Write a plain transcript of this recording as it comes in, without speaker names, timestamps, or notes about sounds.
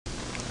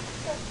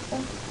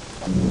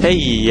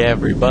Hey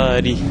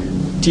everybody,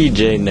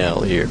 TJ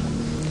Nell here,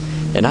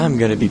 and I'm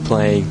gonna be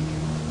playing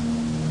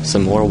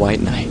some more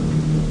White Knight.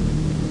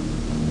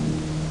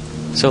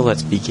 So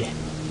let's begin.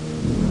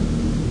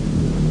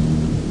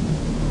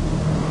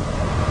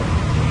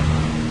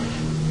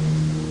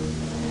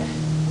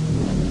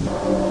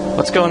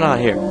 What's going on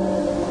here?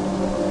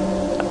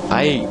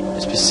 I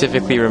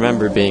specifically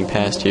remember being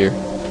past here.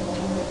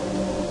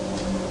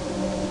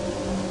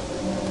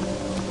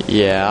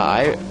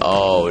 Yeah,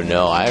 oh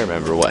no, I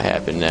remember what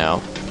happened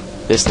now.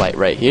 This light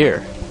right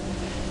here.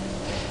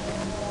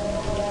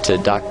 To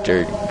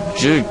Dr.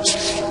 Juge.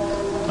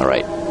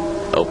 Alright,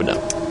 open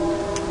up.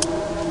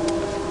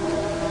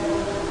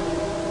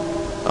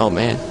 Oh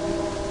man.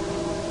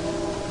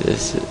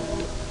 This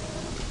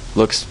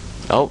looks,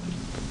 oh.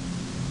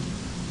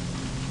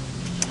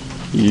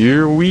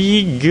 Here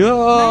we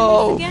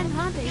go! Again,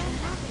 huh, David?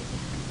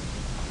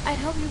 I'd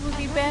hope you would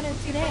be better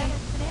today,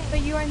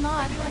 but you are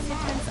not, as it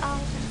turns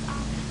out.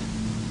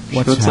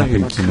 What's looks like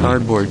happened a to me?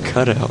 cardboard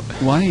cutout.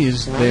 Why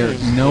is there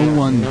no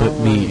one but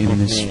me in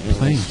this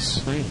place?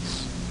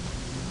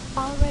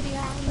 Already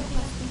asking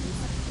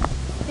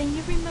questions? Then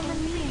you remember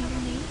me,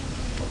 Amy.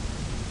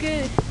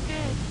 Good.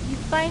 You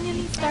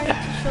finally started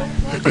to show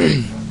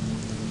progress.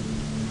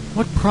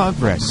 What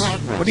progress?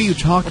 What are you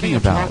talking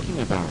about?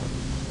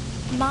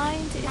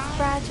 Mind is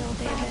fragile,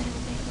 David.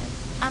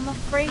 I'm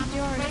afraid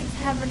yours is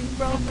heavily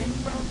broken.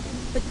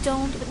 But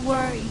don't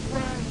worry.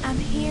 I'm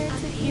here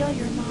to heal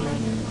your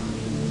mind.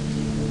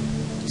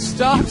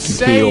 Stop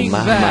saying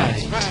my that!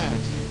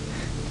 mind.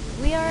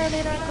 We are a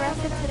little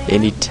aggressive today.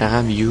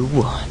 Anytime you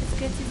want. It's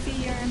good to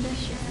see you're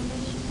ambitious.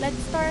 Let's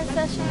start a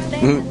session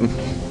today.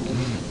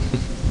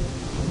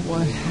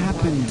 What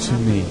happened to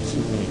me?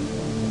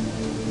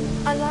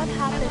 A lot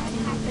happened to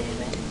you,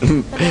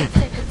 David. But let's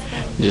take it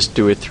slow. Just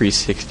do a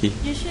 360.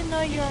 You should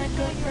know you're a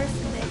good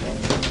person, David.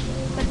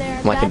 But there are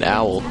I'm like bad an things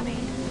owl you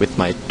made. with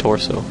my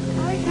torso.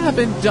 I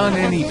haven't done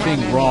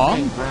anything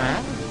wrong.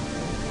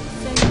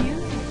 So you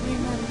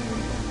remember.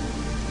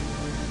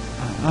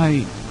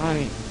 I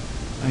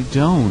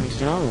don't.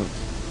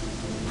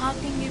 How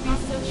can you be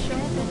so sure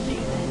that,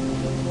 David?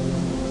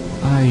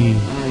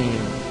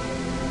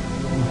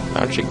 Why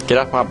don't you get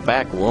off my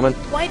back, woman?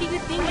 Why do you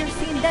think you're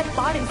seeing dead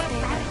bodies,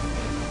 David?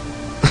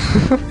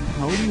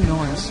 How do you know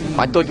I'm seeing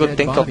Why do you dead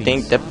think of bodies?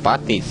 think the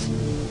bodies?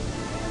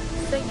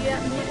 So you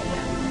admit it.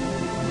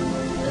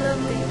 Look,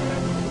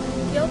 David.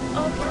 Guilt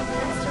often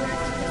tends to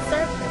rise to the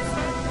surface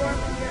in the form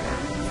of your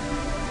acts,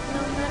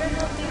 no matter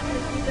how deeply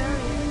you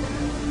bury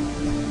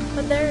it.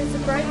 But there is a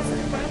bright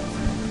side.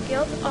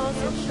 Guilt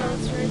also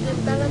shows you're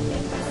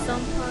developing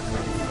some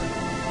progress.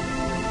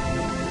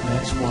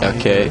 That's why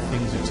Okay.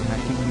 things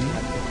attacking me.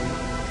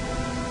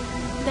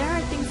 There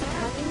are things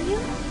attacking you?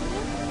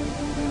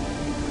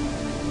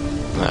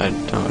 I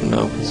don't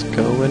know what's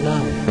going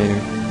on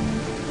here.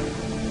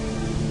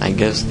 I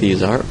guess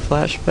these aren't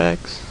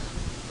flashbacks?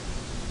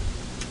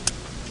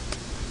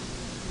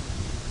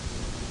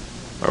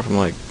 Or if I'm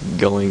like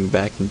going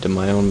back into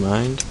my own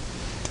mind?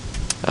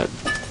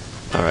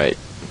 Alright,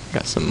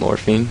 got some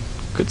morphine.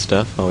 Good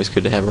stuff. Always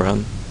good to have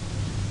around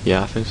the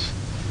office.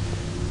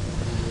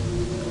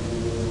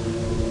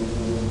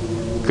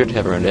 Good to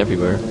have around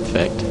everywhere, in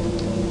fact.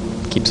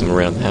 Keeps them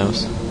around the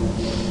house.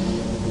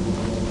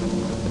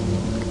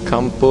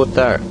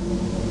 Computer.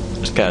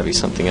 There's gotta be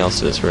something else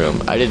to this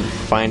room. I didn't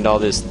find all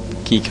this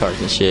key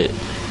cards and shit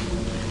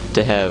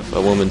to have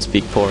a woman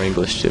speak poor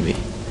English to me.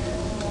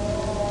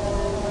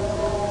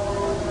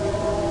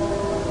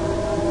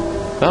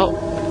 Well,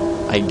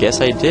 I guess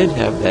I did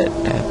have that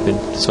happen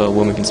so a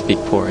woman can speak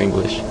poor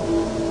English.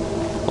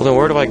 Well then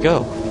where do I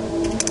go?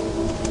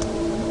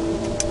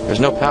 There's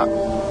no power.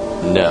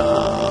 No.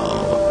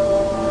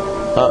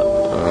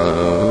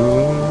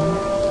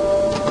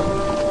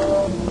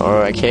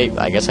 Or I can't,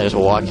 I guess I just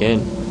walk in.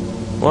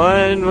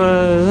 What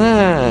was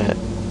that?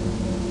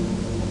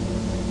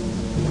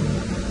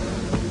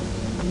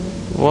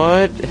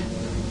 What?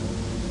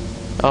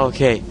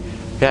 Okay,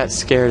 that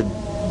scared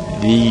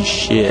the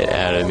shit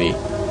out of me.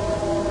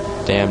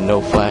 Damn, no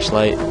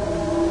flashlight.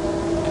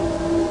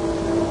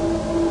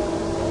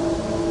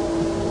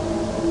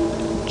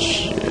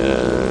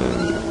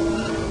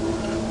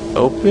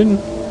 Open?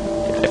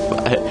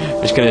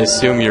 I'm just gonna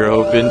assume you're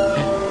open.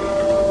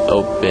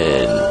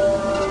 Open.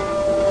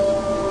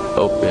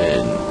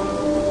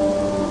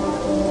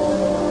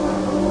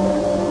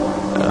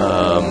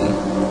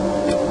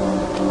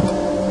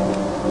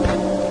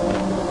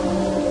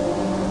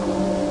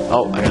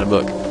 Oh, I got a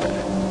book.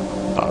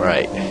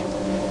 Alright.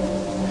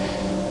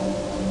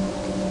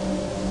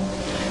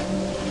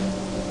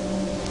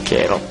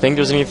 Okay, I don't think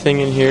there's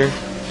anything in here.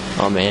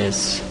 Oh man,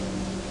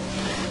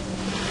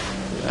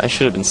 I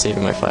should have been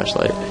saving my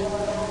flashlight.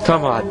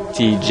 Come on,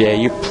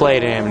 TJ, you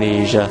played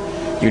Amnesia.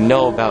 You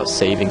know about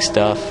saving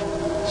stuff.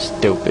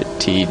 Stupid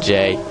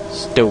TJ.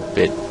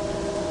 Stupid.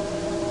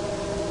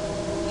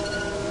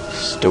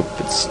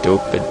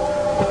 Stupid.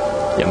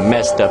 You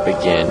messed up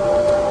again.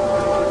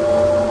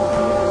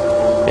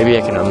 Maybe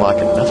I can unlock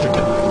another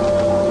door.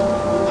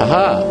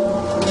 Haha!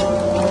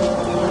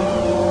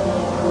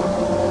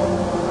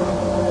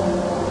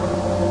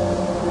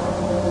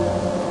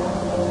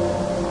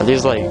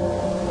 these like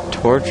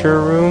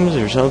torture rooms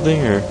or something?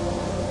 Or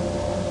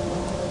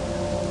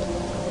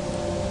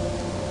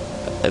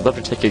I'd love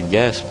to take a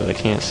guess, but I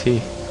can't see.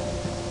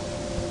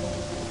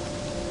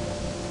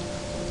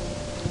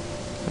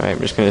 Alright,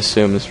 I'm just gonna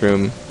assume this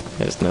room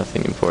has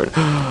nothing important.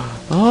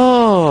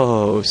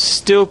 Oh,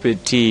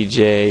 stupid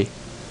TJ.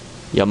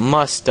 You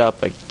mussed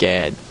up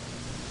again.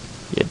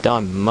 You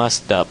done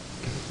mussed up.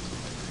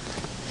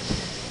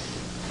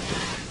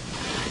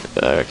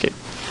 Okay.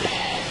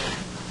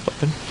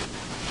 Open.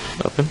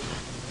 Open.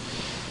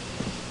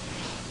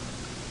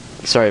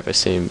 Sorry if I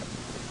seem...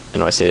 I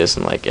know I say this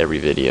in like every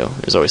video.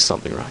 There's always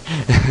something wrong.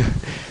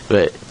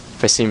 But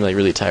if I seem like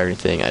really tired or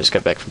anything, I just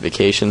got back from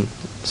vacation.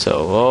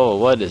 So, oh,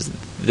 what is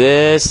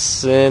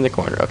this in the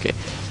corner? Okay.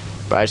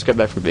 But I just got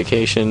back from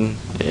vacation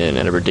and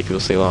had a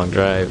ridiculously long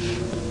drive.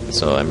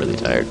 So I'm really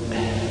tired.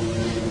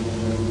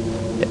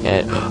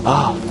 And,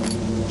 oh,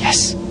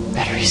 yes,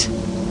 batteries.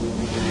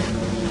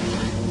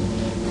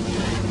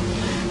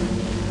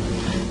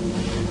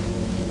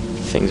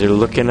 Things are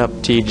looking up,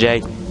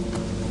 TJ.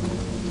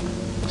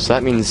 So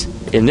that means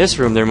in this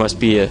room there must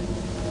be a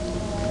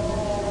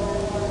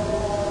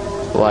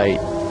light.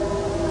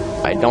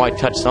 I know I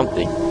touched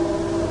something.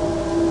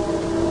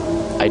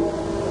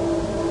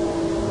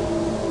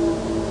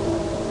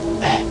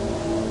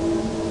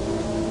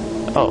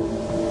 Oh,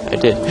 I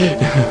did.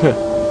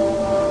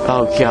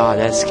 Oh god,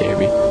 that scared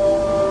me.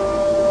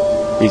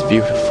 He's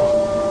beautiful.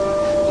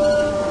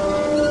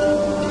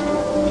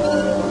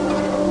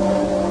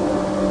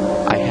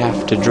 I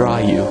have to draw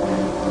you.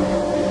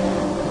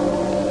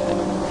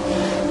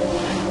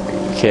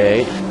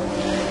 Okay.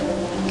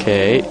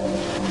 Okay.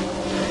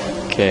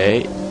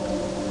 Okay.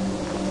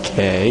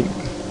 Okay.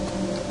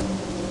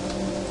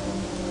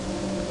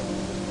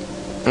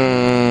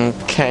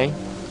 Okay.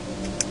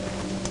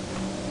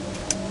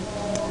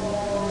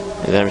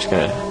 And then I'm just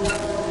gonna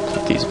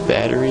put these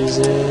batteries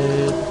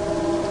in.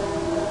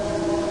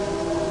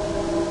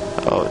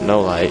 Oh,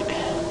 no light.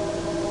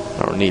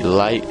 I don't need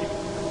light.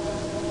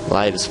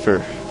 Light is for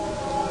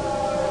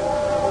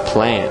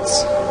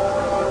plants.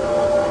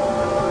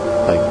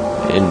 Like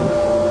in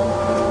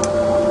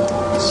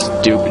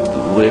stupid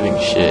living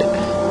shit.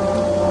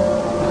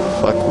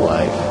 Fuck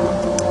life.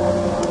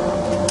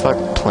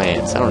 Fuck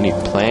plants. I don't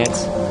need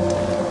plants.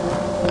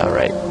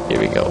 Alright, here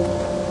we go.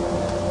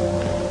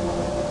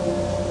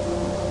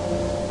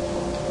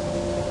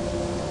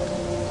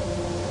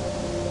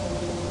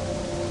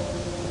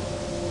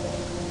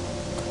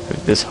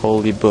 With this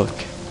holy book,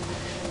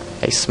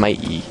 I smite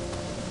ye.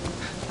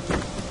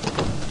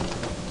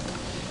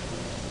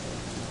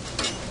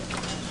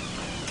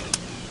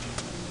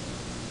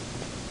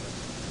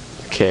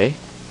 Okay.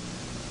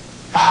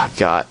 Oh,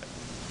 God.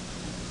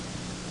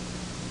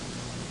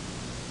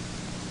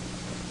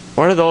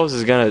 One of those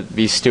is gonna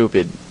be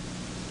stupid.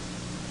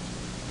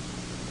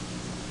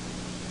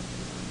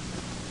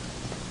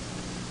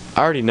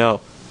 I already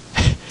know.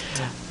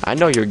 I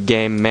know you're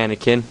game,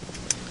 mannequin.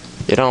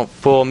 You don't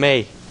fool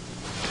me.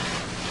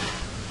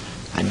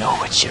 I know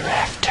what you're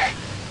after.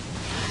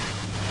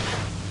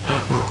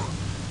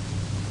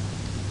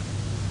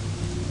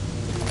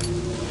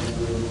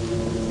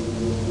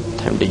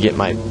 Time to get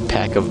my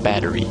pack of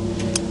battery.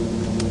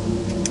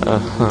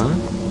 Uh-huh.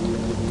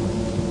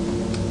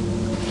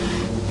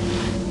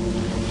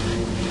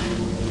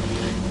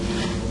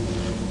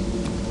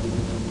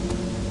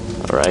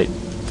 Alright.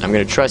 I'm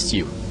gonna trust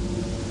you.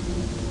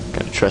 I'm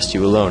gonna trust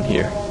you alone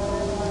here.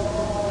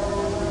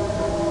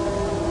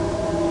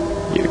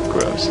 You're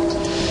gross.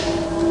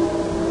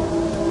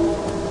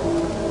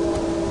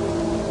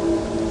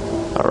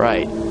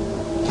 Alright.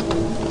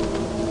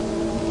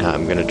 Now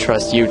I'm gonna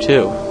trust you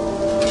too.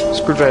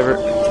 Screwdriver.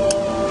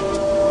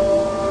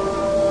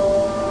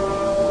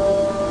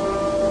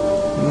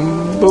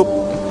 Boop.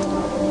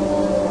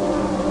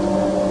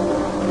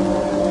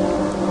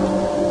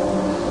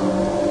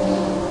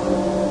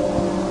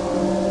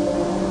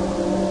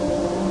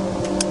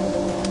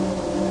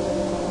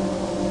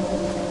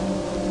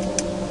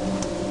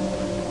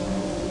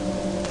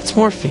 That's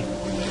morphine.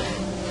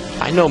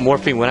 I know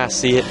morphine when I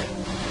see it.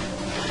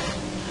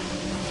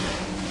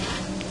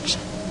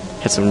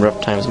 Had some rough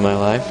times in my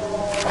life.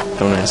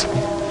 Don't ask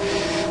me.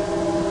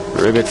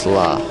 Ribbit's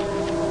Law.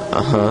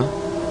 Uh-huh.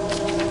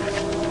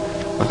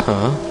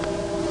 Uh-huh.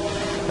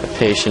 A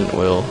patient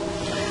will...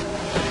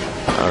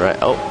 Alright,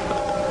 oh.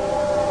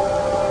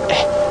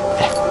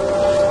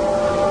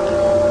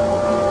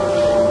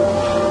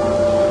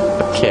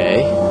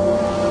 Okay.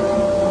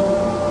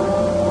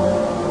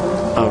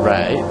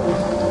 Alright.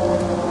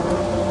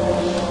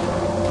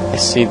 I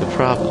see the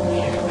problem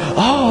here.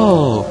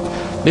 Oh!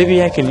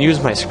 Maybe I can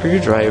use my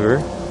screwdriver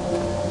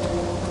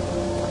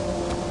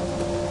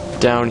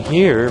down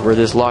here where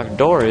this locked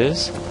door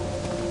is.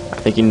 I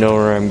think you know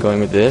where I'm going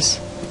with this.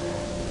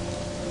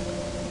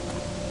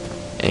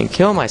 And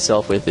kill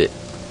myself with it.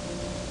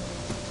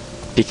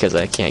 Because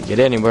I can't get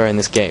anywhere in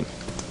this game.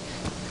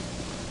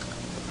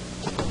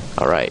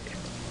 Alright.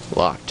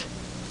 Locked.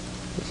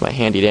 With my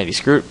handy dandy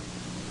screw.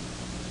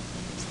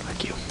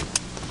 Fuck you.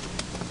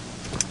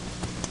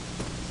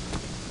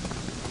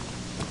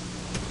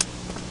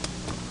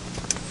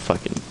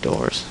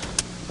 doors.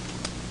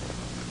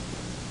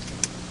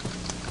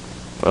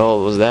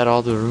 Well, was that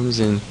all the rooms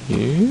in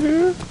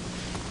here?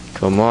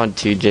 Come on,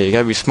 TJ, you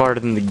gotta be smarter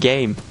than the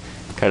game.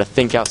 Gotta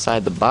think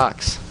outside the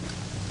box.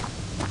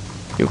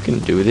 You can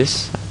do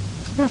this.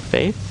 I got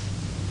faith.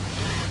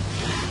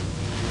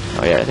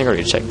 Oh yeah, I think I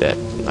already checked that.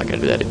 I'm not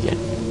gonna do that again.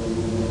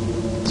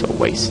 It's a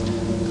waste.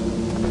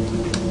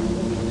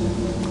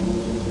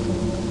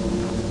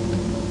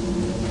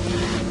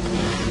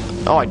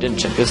 Oh, I didn't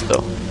check this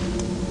though.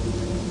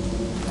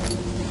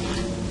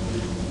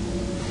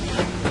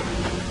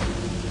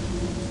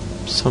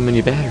 So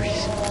many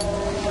batteries.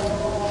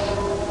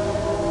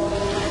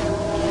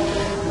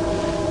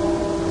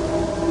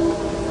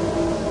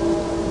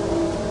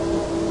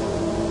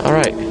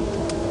 Alright.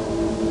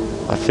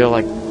 I feel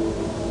like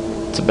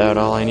it's about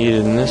all I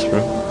needed in this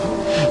room.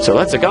 So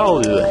let's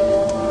go!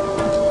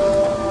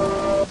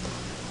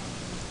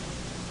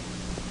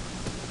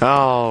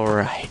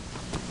 Alright.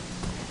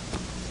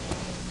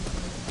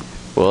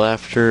 Well,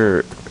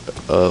 after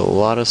a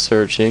lot of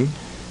searching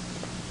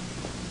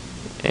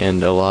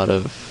and a lot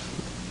of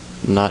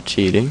not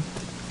cheating,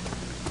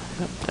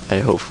 I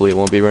hopefully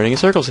won't be running in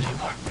circles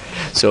anymore.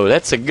 So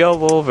let's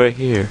go over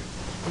here.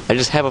 I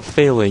just have a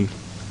feeling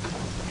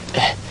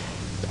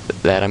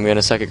that I'm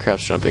gonna suck at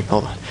crouch jumping.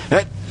 Hold on.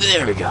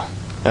 There we go.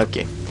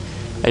 Okay.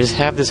 I just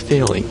have this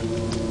feeling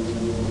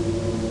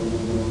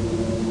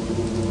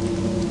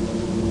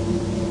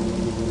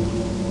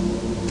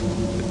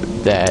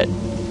that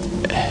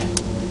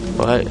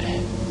what?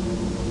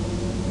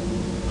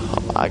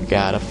 Oh, I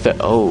gotta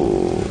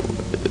oh.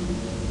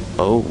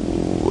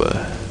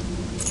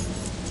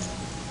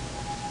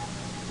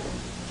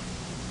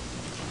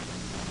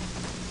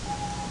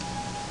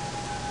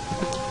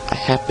 I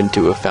happen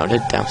to have found a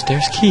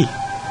downstairs key.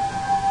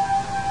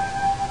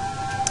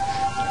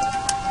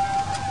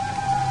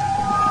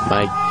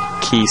 My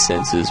key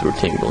senses were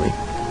tingling.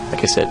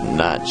 Like I said,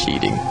 not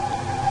cheating.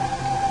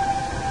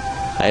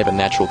 I have a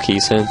natural key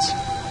sense.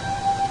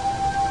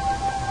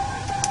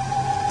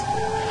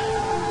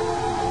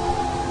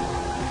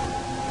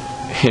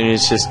 And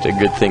it's just a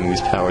good thing these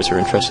powers are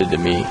entrusted to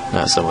me,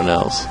 not someone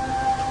else.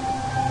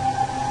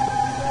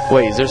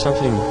 Wait, is there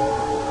something?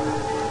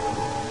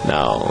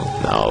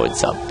 No,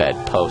 it's a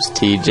bedpost,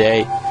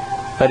 TJ.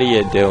 What are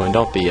you doing?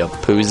 Don't be a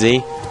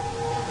poozy.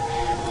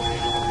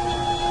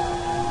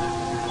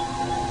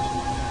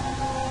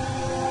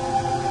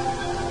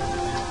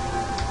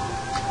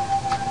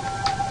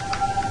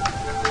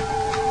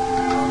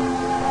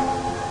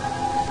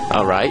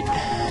 Alright.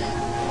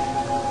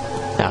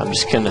 Now I'm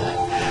just gonna...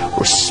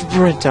 We'll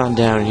sprint on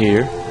down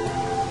here.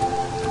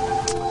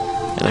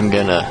 And I'm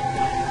gonna...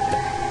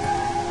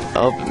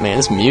 Oh, man,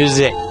 this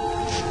music.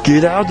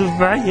 Get out of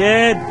my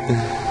head.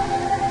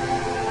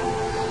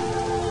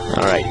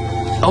 Alright.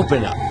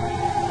 Open up.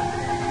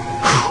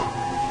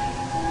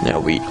 Whew. Now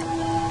we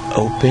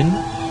open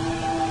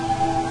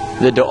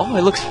the door. Oh,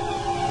 it looks...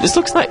 This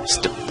looks nice.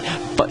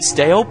 But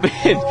stay open.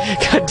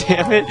 God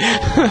damn it.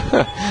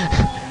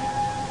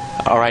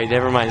 Alright,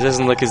 never mind. It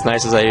doesn't look as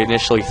nice as I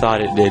initially thought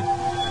it did.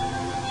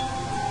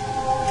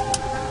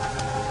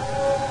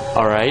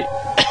 Alright.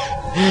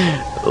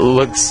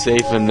 Looks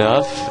safe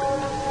enough.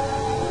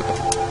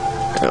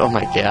 Oh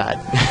my god.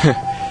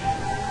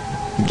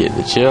 I'm getting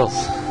the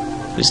chills.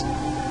 Just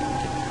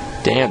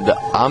damn, the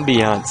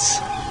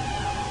ambiance.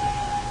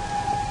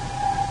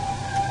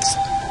 It's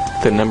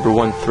the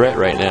 #1 threat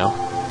right now.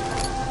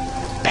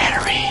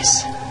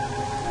 Batteries.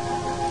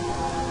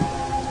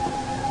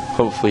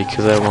 Hopefully,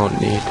 because I won't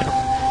need them.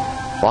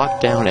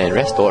 Lockdown and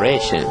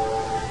restoration.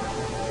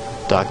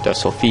 Dr.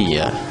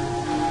 Sophia.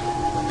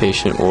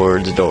 Patient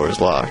ward's door is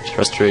locked.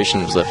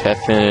 Restoration was left half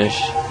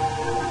finished.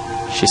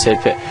 She said,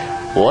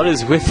 what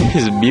is with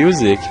his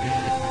music?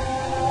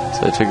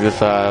 So I took the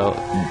file.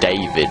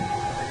 David.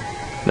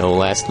 No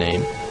last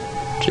name.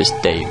 Just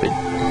David.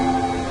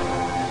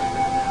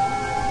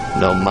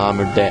 No mom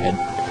or dad.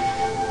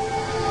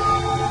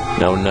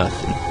 No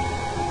nothing.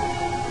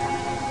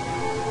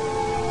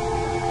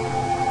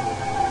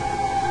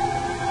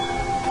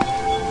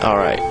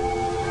 Alright.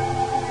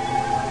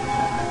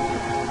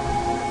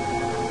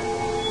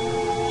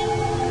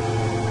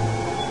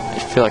 I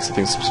feel like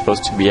something's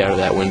supposed to be out of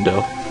that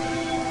window.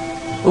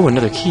 Oh,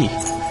 another key.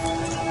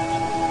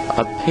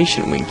 A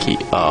patient wing key.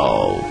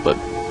 Oh, but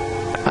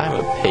I'm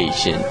a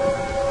patient.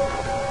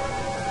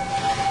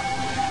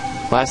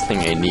 Last thing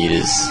I need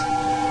is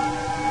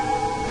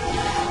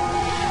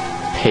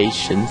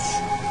patience.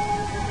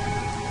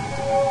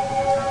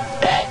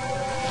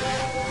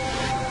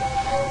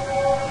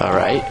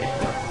 Alright.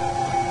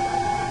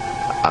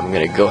 I'm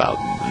gonna go out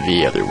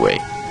the other way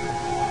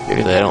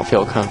because I don't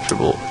feel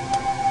comfortable.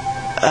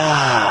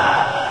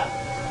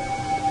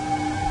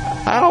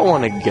 I don't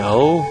want to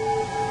go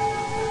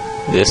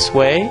this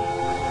way.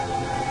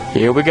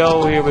 Here we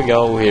go, here we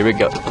go, here we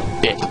go.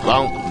 It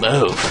won't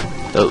move.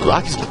 The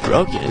lock is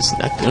broken. It's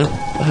not gonna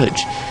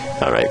budge.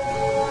 Alright.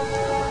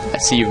 I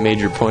see you've made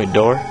your point,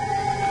 door.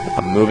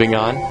 I'm moving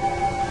on.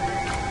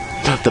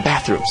 The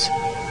bathrooms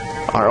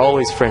are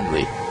always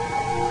friendly.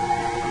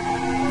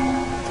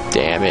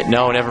 damn it.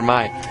 No, never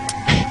mind.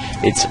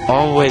 It's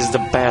always the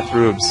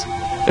bathrooms.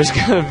 There's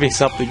gonna be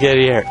something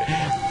in here.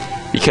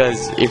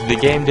 Because if the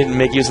game didn't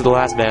make use of the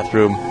last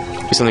bathroom,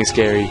 do something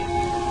scary,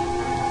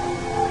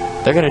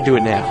 they're gonna do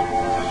it now.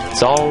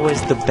 It's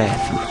always the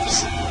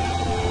bathrooms.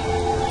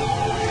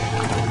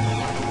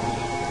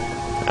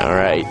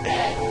 Alright.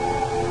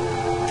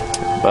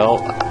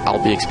 Well,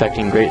 I'll be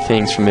expecting great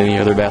things from any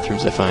other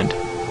bathrooms I find.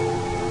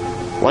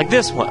 Like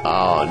this one.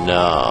 Oh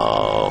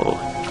no.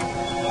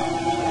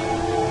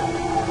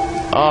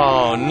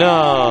 Oh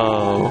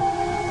no.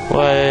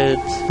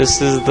 What?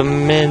 This is the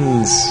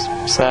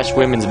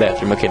men's/women's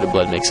bathroom. Okay, the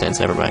blood makes sense.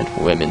 Never mind.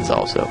 Women's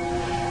also.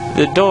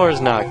 The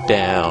door's knocked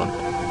down.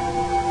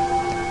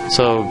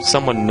 So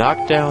someone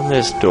knocked down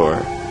this door.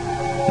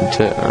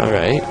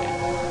 Alright.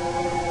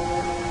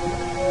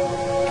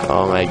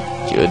 Oh my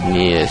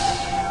goodness.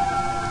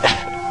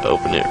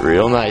 Open it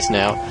real nice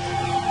now.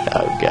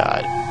 Oh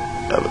god.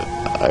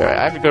 Alright,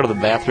 I have to go to the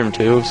bathroom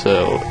too,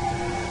 so...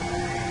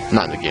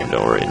 Not in the game,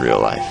 don't worry, in real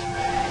life.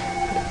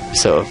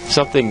 So, if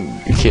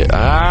something...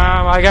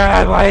 Oh my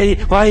god,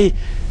 why?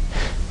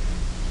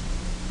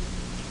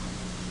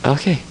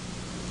 Okay.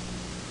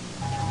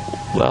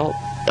 Well...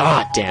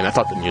 Ah, damn, I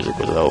thought the music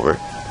was over.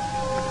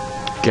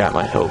 Got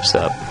my hopes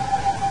up.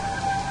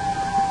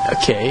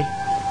 Okay.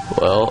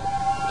 Well,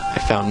 I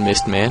found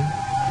Mistman.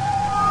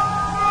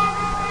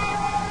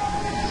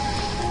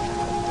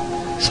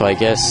 So I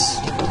guess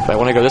if I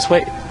want to go this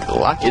way, the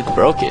lock is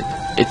broken.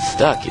 It's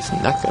stuck. It's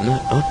not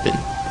gonna open.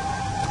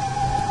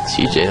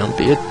 CJ, don't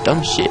be a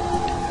dumb shit.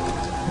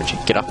 Why don't you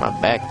get off my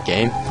back,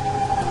 game?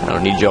 I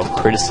don't need your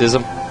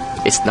criticism.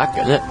 It's not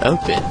gonna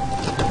open.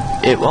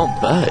 It won't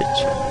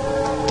budge.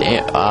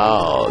 Damn.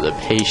 Oh, the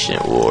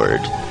patient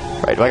ward.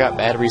 Right, do I got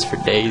batteries for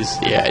days?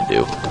 Yeah, I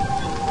do.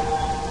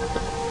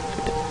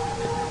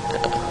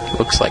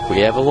 Looks like we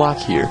have a lock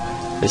here.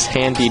 This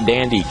handy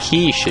dandy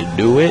key should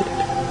do it.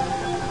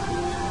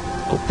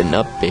 Open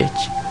up,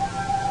 bitch.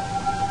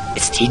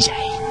 It's TJ.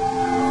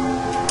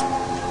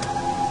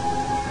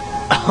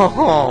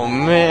 Oh,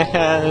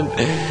 man.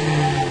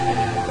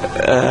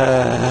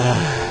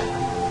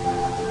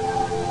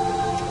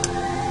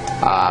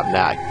 I'm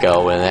not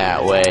going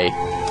that way.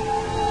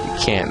 You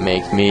can't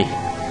make me.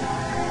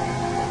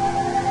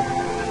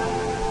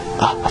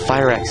 A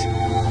fire axe.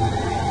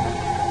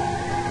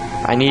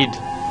 I need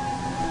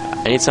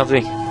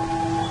something.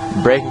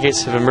 Break in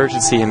case of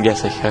emergency, I'm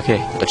guessing.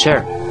 Okay, a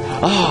chair.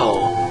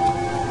 Oh!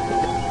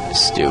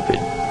 Stupid.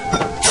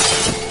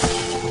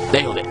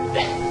 Nailed it.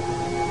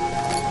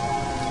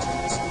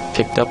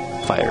 Picked up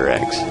fire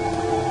axe.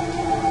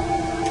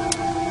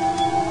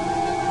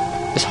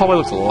 This hallway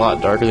looks a lot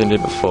darker than it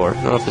did before. I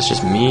don't know if it's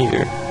just me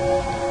or...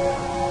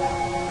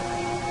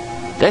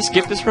 Did I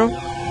skip this room?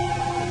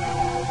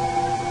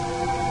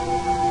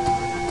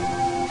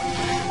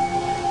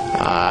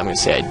 I'm gonna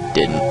say I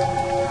didn't.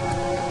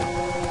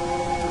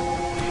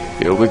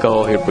 Here we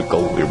go, here we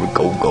go, here we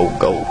go,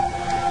 go.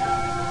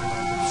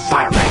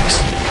 Fire axe,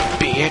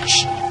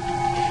 bitch!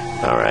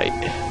 Alright.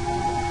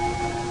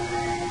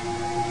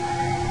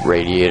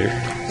 Radiator.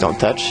 Don't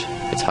touch.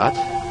 It's hot.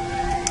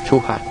 Too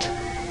hot.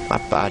 My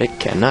body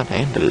cannot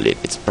handle it.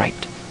 It's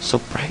bright. So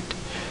bright.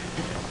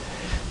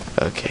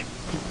 Okay.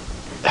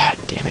 Ah,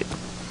 damn it.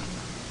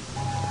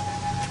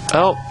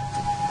 Oh!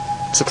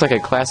 This looks like a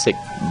classic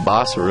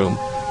boss room.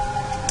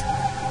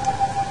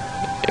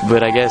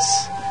 But I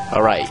guess...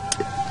 Alright.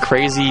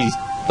 Crazy,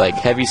 like,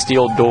 heavy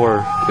steel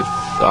door with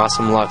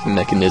awesome locking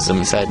mechanism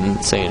inside an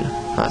insane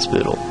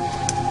hospital.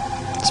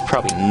 There's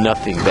probably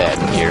nothing bad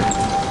in here.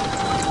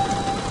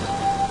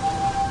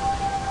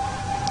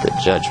 The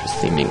judge was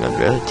seeming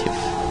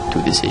unrelative to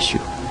this issue.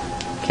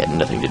 It had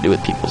nothing to do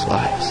with people's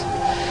lives.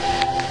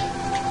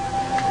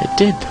 It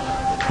did.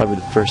 Probably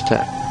the first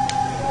time.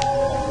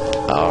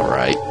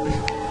 Alright.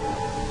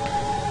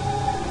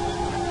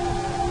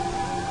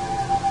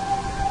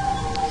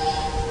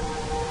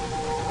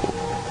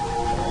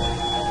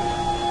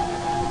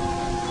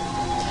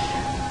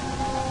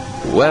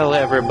 Well,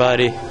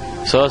 everybody,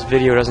 so this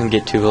video doesn't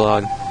get too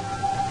long.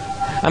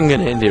 I'm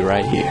gonna end it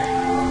right here.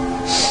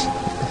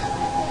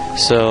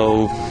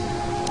 So,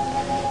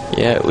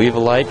 yeah, leave a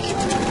like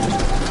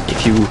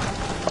if you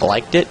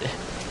liked it,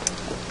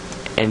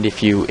 and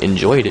if you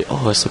enjoyed it.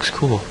 Oh, this looks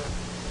cool.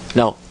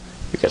 No,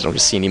 you guys don't get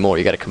to see any more.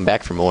 You gotta come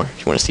back for more if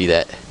you want to see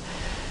that.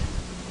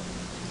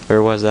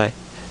 Where was I?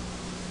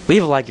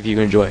 Leave a like if you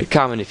enjoyed it.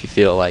 Comment if you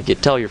feel like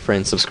it. Tell your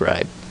friends.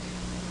 Subscribe.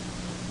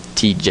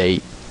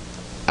 TJ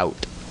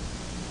out.